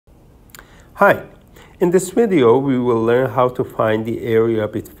Hi, in this video we will learn how to find the area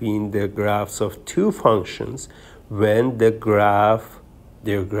between the graphs of two functions when their graph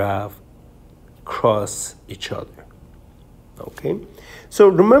cross each other. Okay, so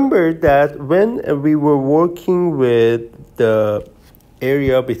remember that when we were working with the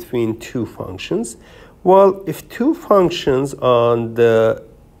area between two functions, well, if two functions on the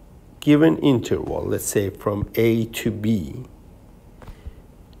given interval, let's say from A to B,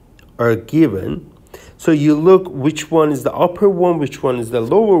 are given, so you look which one is the upper one, which one is the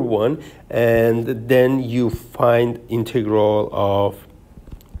lower one, and then you find integral of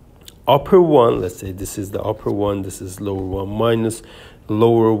upper one, let's say this is the upper one, this is lower one, minus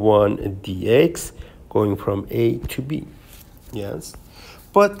lower one dx, going from A to B. Yes,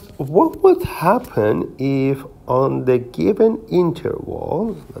 but what would happen if on the given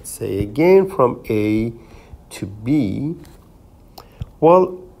interval, let's say again from A to B,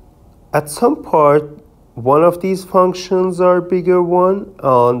 well, at some part, one of these functions are bigger one,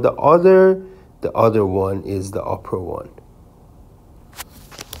 on the other one is the upper one.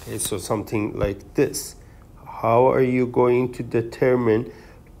 Okay, so something like this. How are you going to determine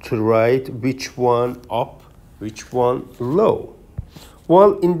to write which one up, which one low?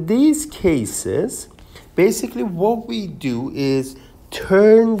 Well, in these cases, basically what we do is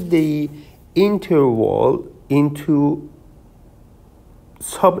turn the interval into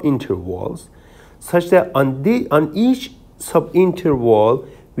subintervals such that on each subinterval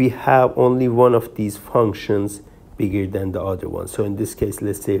we have only one of these functions bigger than the other one. So in this case,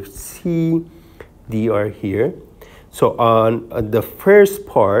 let's say C, D are here. So on the first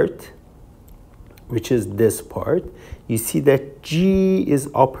part, which is this part, you see that G is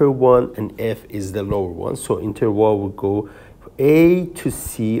upper one and F is the lower one. So interval will go A to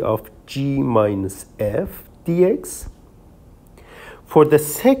C of G minus F dx. For the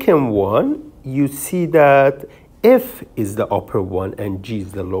second one, you see that F is the upper one and G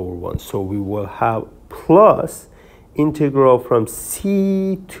is the lower one. So we will have plus integral from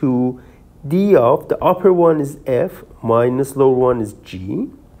C to D of the upper one is F minus lower one is G.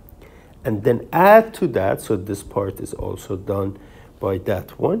 And then add to that, so this part is also done by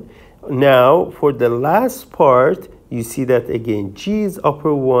that one. Now, for the last part, you see that again, G is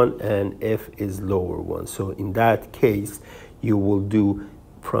upper one and F is lower one. So in that case, you will do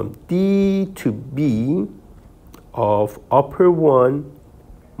from D to B of upper one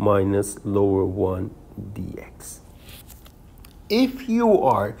minus lower one dx. If you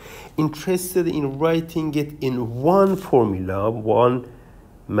are interested in writing it in one formula, one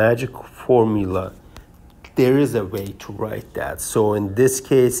magic formula, there is a way to write that. So in this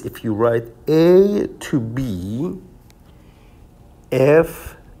case, if you write A to B,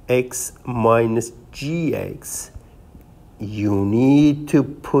 fx minus gx, you need to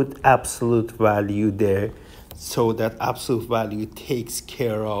put absolute value there so that absolute value takes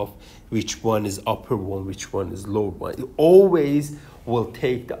care of which one is upper one, which one is lower one. It always will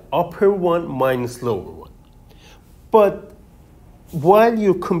take the upper one minus lower one. But while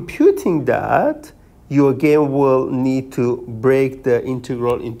you're computing that, you again will need to break the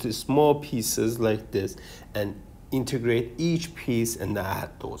integral into small pieces like this and integrate each piece and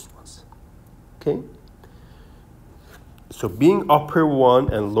add those ones. Okay? So being upper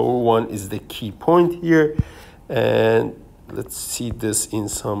one and lower one is the key point here. And let's see this in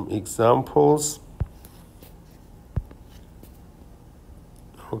some examples.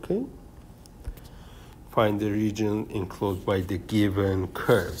 Okay. Find the region enclosed by the given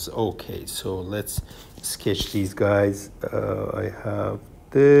curves. Okay, so let's sketch these guys. I have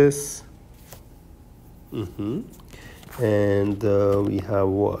this. And we have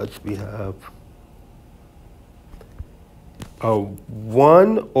what? We have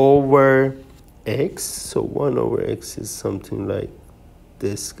 1 over x. So 1 over x is something like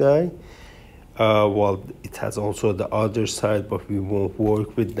this guy. Well, it has also the other side, but we won't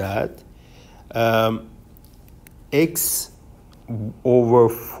work with that. X over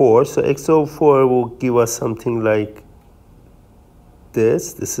 4. So x over 4 will give us something like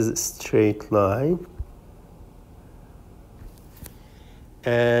this. This is a straight line.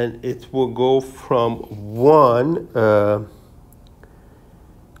 And it will go from 1,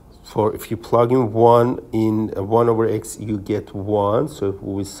 for if you plug in 1 in 1 over x, you get 1. So it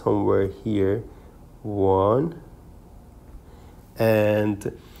will be somewhere here, 1.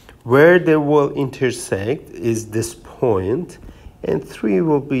 And where they will intersect is this point, and 3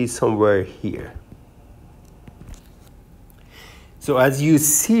 will be somewhere here. So as you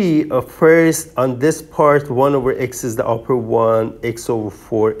see, first on this part, 1 over x is the upper one, x over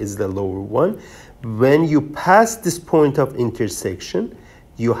 4 is the lower one. When you pass this point of intersection,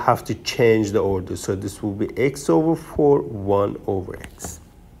 you have to change the order. So this will be x over 4, 1 over x.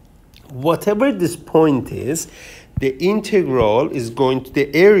 Whatever this point is, the integral is going to,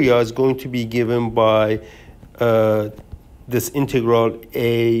 the area is going to be given by this integral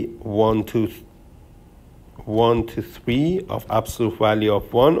a 1 to 3 of absolute value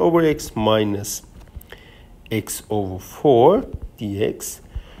of 1 over x minus x over 4 dx.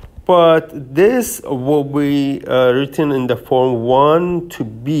 But this will be written in the form 1 to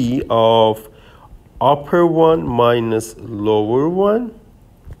b of upper 1 minus lower 1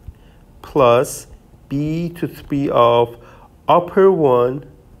 plus b to 3 of upper 1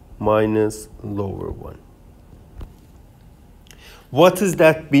 minus lower 1. What does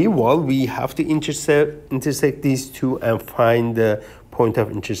that be? Well, we have to intersect these two and find the point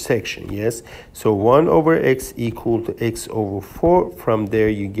of intersection, yes? So 1 over x equal to x over 4. From there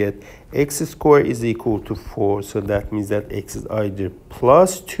you get x squared is equal to 4. So that means that x is either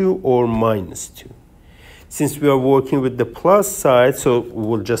plus 2 or minus 2. Since we are working with the plus side, so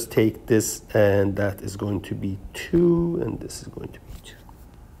we'll just take this, and that is going to be 2, and this is going to be 2.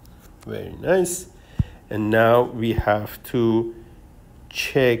 Very nice. And now we have to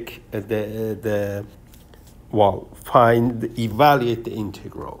check evaluate the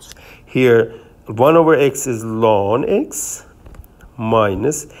integrals. Here, 1 over x is ln x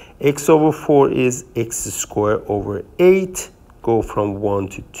minus x over 4 is x squared over 8. Go from 1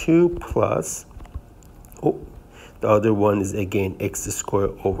 to 2 plus, the other one is again x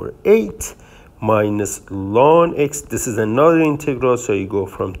squared over 8 minus ln x. This is another integral, so you go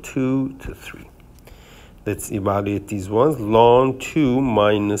from 2 to 3. Let's evaluate these ones. Ln 2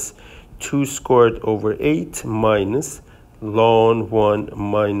 minus 2 squared over 8 minus ln 1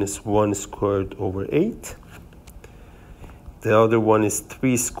 minus 1 squared over 8. The other one is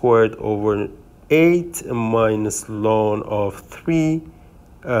 3 squared over 8 minus ln of 3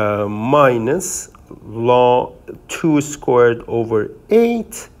 minus ln 2 squared over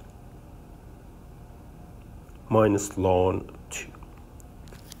 8 minus ln 2.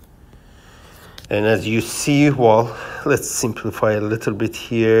 And as you see, well, let's simplify a little bit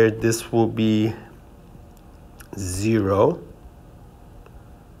here. This will be 0.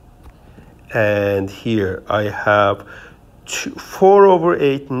 And here I have 4 over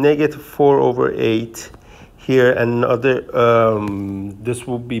 8, negative 4 over 8. Here another, this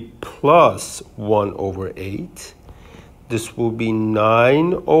will be plus 1 over 8. This will be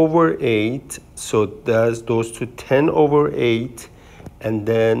 9 over 8. So that's those to 10 over 8. And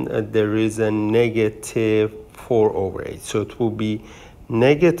then there is a negative 4 over 8. So it will be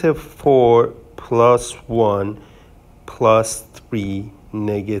negative 4 plus 1 plus 3,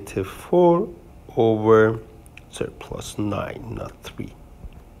 negative 4 over, sorry, plus 9, not 3,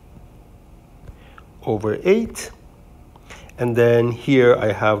 over 8. And then here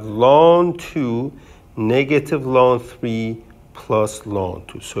I have ln 2, negative ln 3 plus ln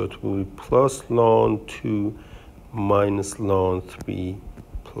 2. So it will be plus ln 2 minus ln 3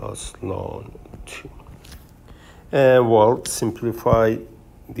 plus ln 2. And we'll simplify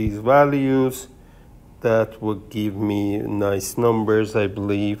these values. That will give me nice numbers, I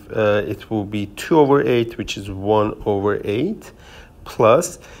believe. It will be 2 over 8, which is 1 over 8,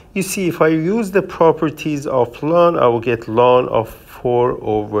 plus, you see, if I use the properties of ln, I will get ln of 4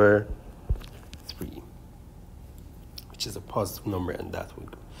 over 3, which is a positive number, and that will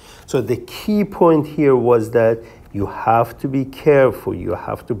go. So the key point here was that you have to be careful. You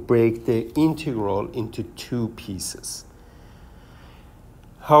have to break the integral into two pieces.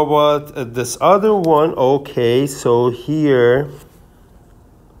 How about this other one? Okay, so here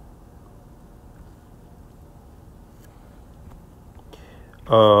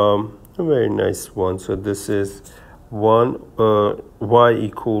a very nice one. So this is 1 y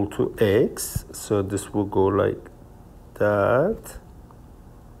equal to x. So this will go like that.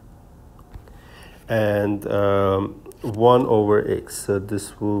 And 1 over x. So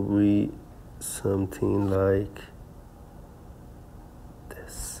this will be something like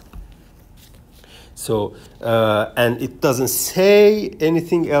this. So, and it doesn't say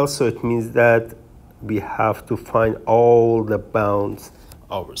anything else, so it means that we have to find all the bounds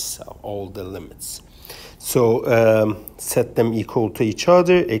ourselves, all the limits. So set them equal to each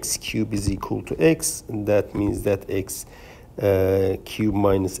other. X cubed is equal to x, and that means that x cube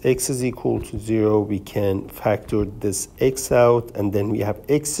minus x is equal to 0. We can factor this x out, and then we have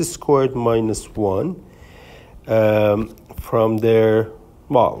x squared minus 1. From there,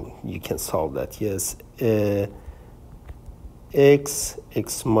 well, you can solve that, yes. X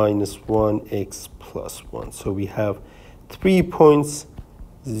minus 1, x plus 1. So we have 3 points,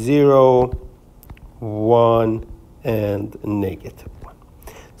 0, 1, and negative 1.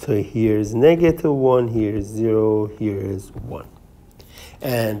 So here is -1, here is 0, here is 1.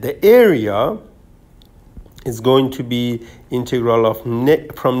 And the area is going to be integral of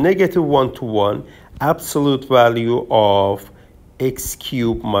from -1 to 1, absolute value of x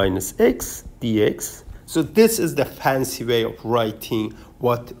cubed minus x dx. So this is the fancy way of writing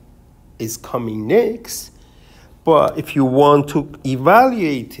what is coming next. But if you want to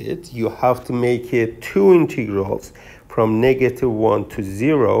evaluate it, you have to make it two integrals from -1 to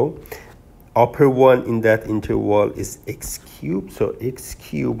 0. Upper one in that interval is x cubed, so x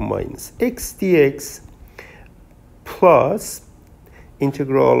cubed minus x dx, plus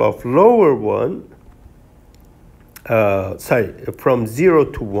integral of lower one, from 0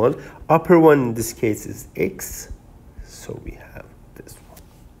 to 1. Upper one in this case is x, so we have this one.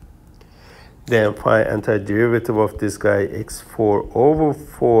 Then find antiderivative of this guy, x4 over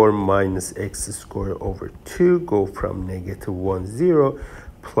 4 minus x squared over 2, go from -1, 0,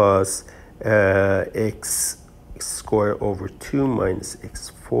 plus x squared over 2 minus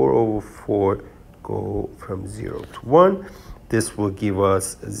x4 over 4, go from 0 to 1. This will give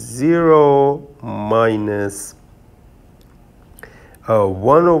us 0 minus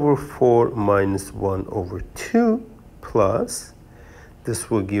 1 over 4 minus 1 over 2, plus this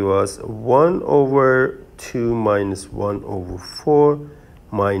will give us 1 over 2 minus 1 over 4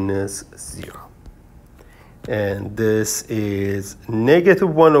 minus 0. And this is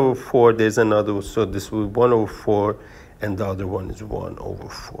 -1 over 4. There's another, so this will be 1 over 4, and the other one is 1 over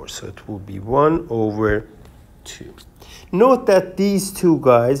 4. So it will be 1 over 2. Note that these two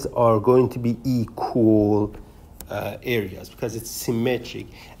guys are going to be equal areas because it's symmetric,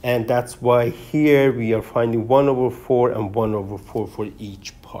 and that's why here we are finding 1 over 4 and 1 over 4 for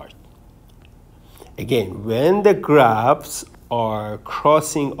each part. Again, when the graphs are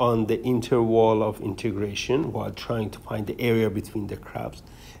crossing on the interval of integration while trying to find the area between the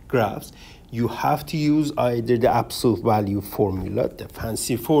graphs, you have to use either the absolute value formula, the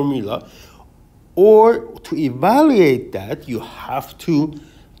fancy formula, or to evaluate that, you have to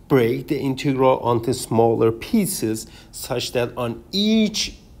break the integral onto smaller pieces such that on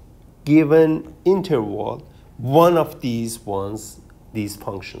each given interval, one of these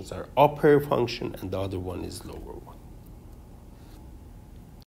functions are upper function and the other one is lower one.